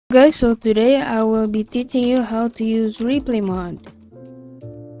Guys, so today I will be teaching you how to use Replaymod.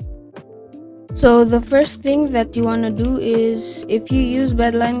 So the first thing that you want to do is, if you use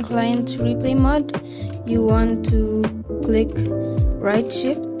Badline Client Replaymod, you want to click right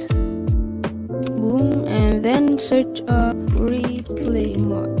shift, boom, and then search up replay,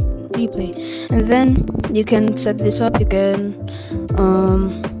 and then you can set this up. You can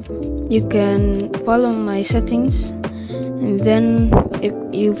follow my settings, and then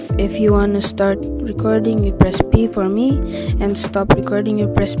if you want to start recording, you press P for me, and stop recording, you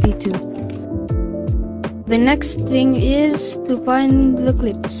press P too. The next thing is to find the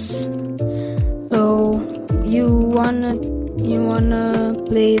clips. So you wanna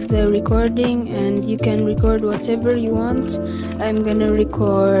play the recording, and you can record whatever you want. I'm gonna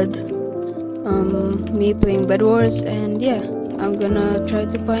record me playing Bed Wars, and yeah, I'm gonna try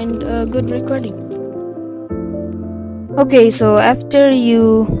to find a good recording. Okay, so after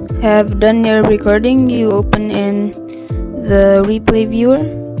you have done your recording, you open in the replay viewer,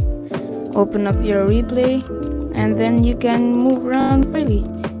 open up your replay, and then you can move around freely,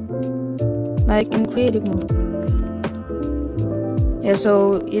 like in creative mode. Yeah,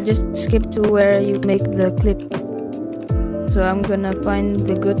 so you just skip to where you make the clip. So I'm gonna find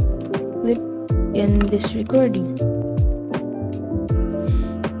the good clip in this recording.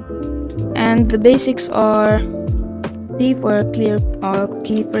 And the basics are: C for clear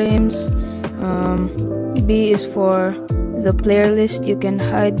keyframes, B is for the player list, you can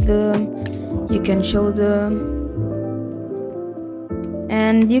hide them, you can show them,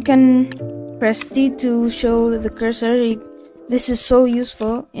 and you can press T to show the cursor. This is so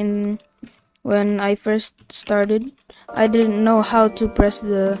useful. When I first started, I didn't know how to press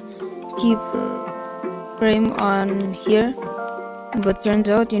the keyframe on here, but turns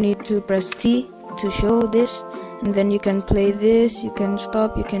out you need to press T to show this, and then you can play this, you can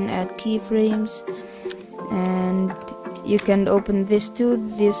stop, you can add keyframes, and you can open this too.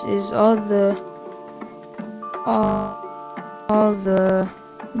 This is all the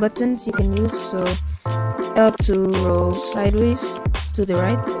buttons you can use. So L to roll sideways to the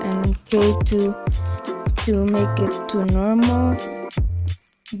right, and K to make it to normal.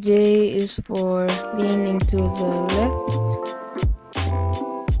 J is for leaning to the left,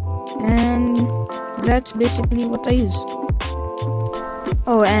 and that's basically what I use.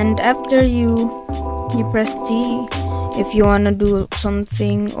 Oh, and after you press T if you want to do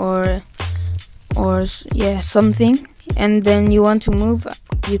something or something, and then you want to move,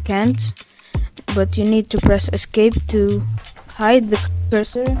 you can't, but you need to press escape to hide the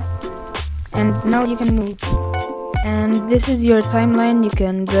cursor, and now you can move. And this is your timeline. You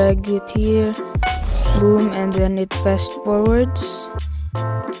can drag it here, boom, and then it fast forwards.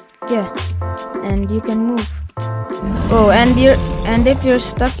 Yeah, and you can move. Oh, and if you're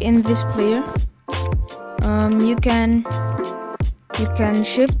stuck in this player, you can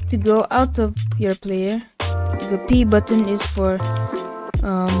shift to go out of your player. The P button is for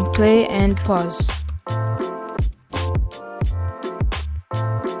play and pause.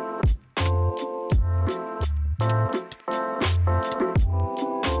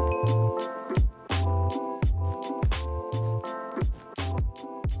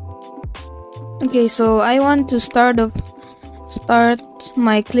 Okay, so I want to start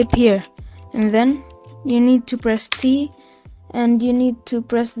my clip here, and then you need to press T, and you need to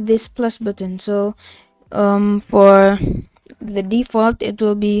press this plus button. So for the default, it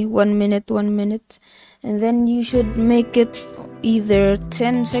will be 1 minute, and then you should make it either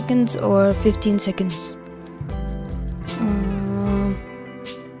 10 seconds or 15 seconds.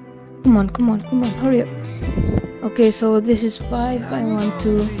 Come on, hurry up. Okay, so this is 5. I want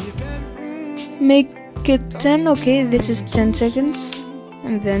to make it 10. Okay, this is 10 seconds,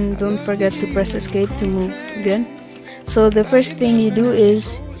 and then don't forget to press escape to move again. So the first thing you do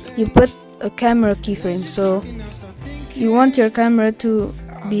is you put a camera keyframe. So you want your camera to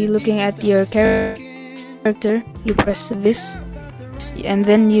be looking at your character, you press this, and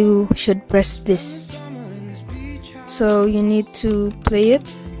then you should press this. So you need to play it,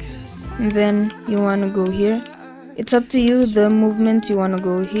 and then you want to go here. It's up to you the movement. You want to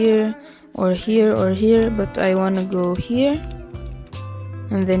go here or here or here, but I want to go here,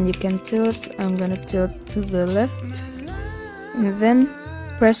 and then you can tilt. I'm gonna tilt to the left, and then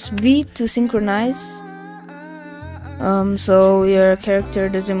press V to synchronize, so your character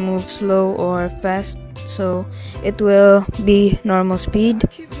doesn't move slow or fast, so it will be normal speed.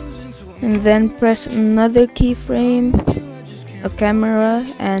 And then press another keyframe, a camera,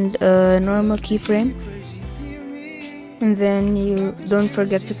 and a normal keyframe, and then you don't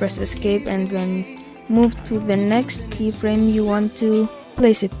forget to press escape, and then move to the next keyframe you want to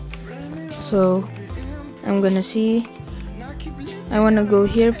place it. So I'm gonna see, I wanna go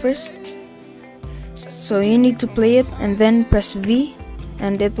here first. So you need to play it and then press V,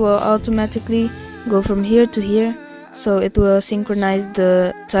 and it will automatically go from here to here. So it will synchronize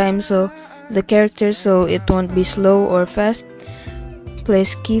the time, so the characters, so it won't be slow or fast.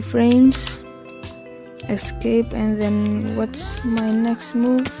 Place keyframes, escape, and then what's my next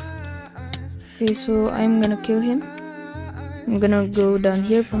move? Okay, so I'm gonna kill him. I'm gonna go down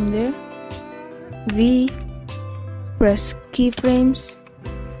here from there. V, press keyframes,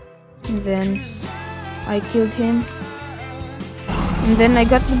 and then I killed him, and then I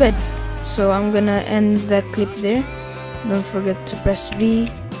got the bed. So I'm gonna end that clip there. Don't forget to press V,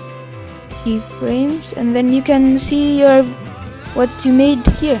 keyframes, and then you can see what you made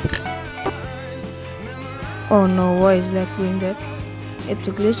here. Oh no, why is that doing that? It's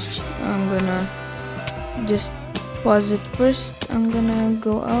a glitch. I'm gonna just pause it first. I'm gonna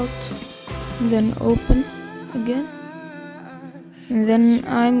go out and then open again, and then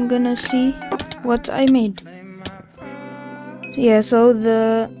I'm gonna see what I made. So yeah, so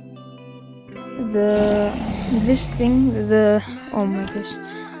this thing, oh my gosh,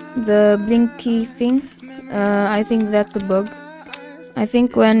 the blinky thing, I think that's a bug. I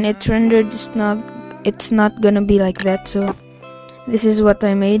think when it's rendered, it's not gonna be like that. So this is what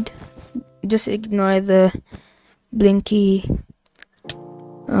I made. Just ignore the blinky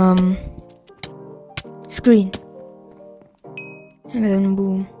screen, and then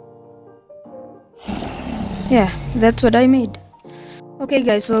boom. Yeah, that's what I made. Okay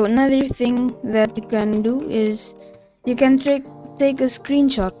guys, so another thing that you can do is you can take a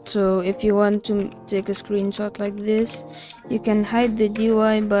screenshot. So if you want to take a screenshot like this, you can hide the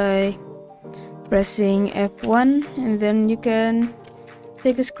GUI by pressing F1, and then you can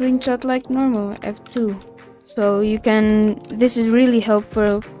take a screenshot like normal, F2. So you can, this is really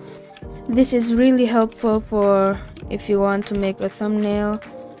helpful for if you want to make a thumbnail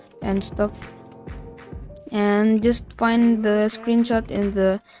and stuff. And just find the screenshot in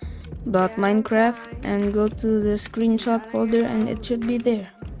the .minecraft and go to the screenshot folder, and it should be there.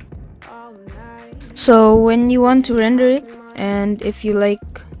 So when you want to render it, and if you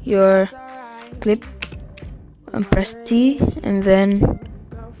like your clip, press T and then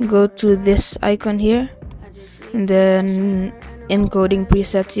go to this icon here, and then encoding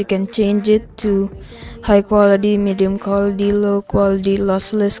presets, you can change it to high quality, medium quality, low quality,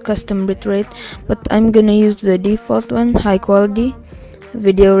 lossless, custom bitrate, but I'm gonna use the default one, high quality.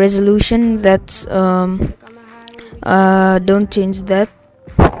 Video resolution, that's don't change that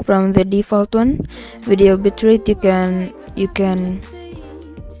from the default one. Video bitrate, you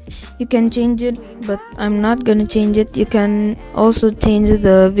can change it, but I'm not gonna change it. You can also change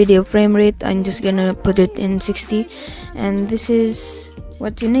the video frame rate. I'm just gonna put it in 60, and this is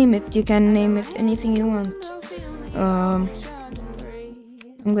what you name it. You can name it anything you want. I'm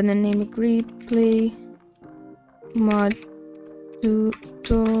gonna name it Replaymod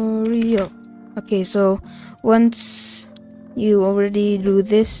tutorial. Okay, so once you already do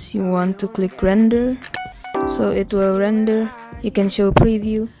this, you want to click render, so it will render. You can show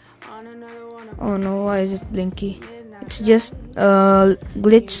preview. Oh no, why is it blinky? It's just a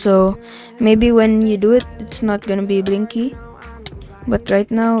glitch, so maybe when you do it, it's not gonna be blinky, but right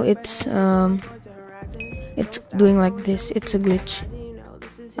now it's doing like this. It's a glitch.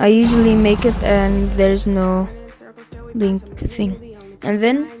 I usually make it and there's no blink thing, and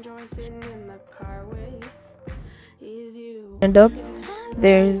then end up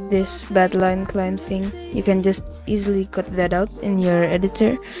there's this bad line client thing. You can just easily cut that out in your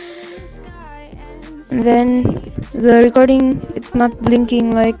editor, and then the recording, it's not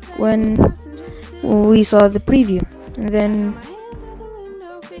blinking like when we saw the preview. And then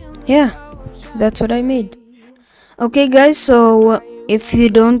yeah, that's what I made. Okay guys, so if you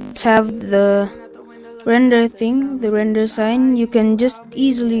don't have the render thing, the render sign, you can just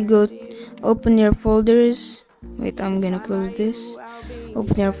easily go open your folders. Wait, I'm gonna close this.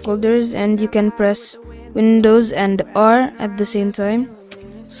 Open your folders, and you can press Windows and R at the same time,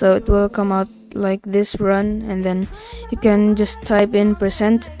 so it will come out like this, run, and then you can just type in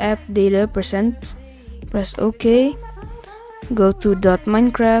 %appdata%, press OK, go to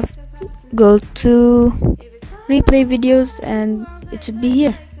 .minecraft, go to replay videos, and it should be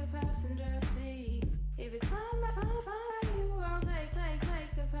here.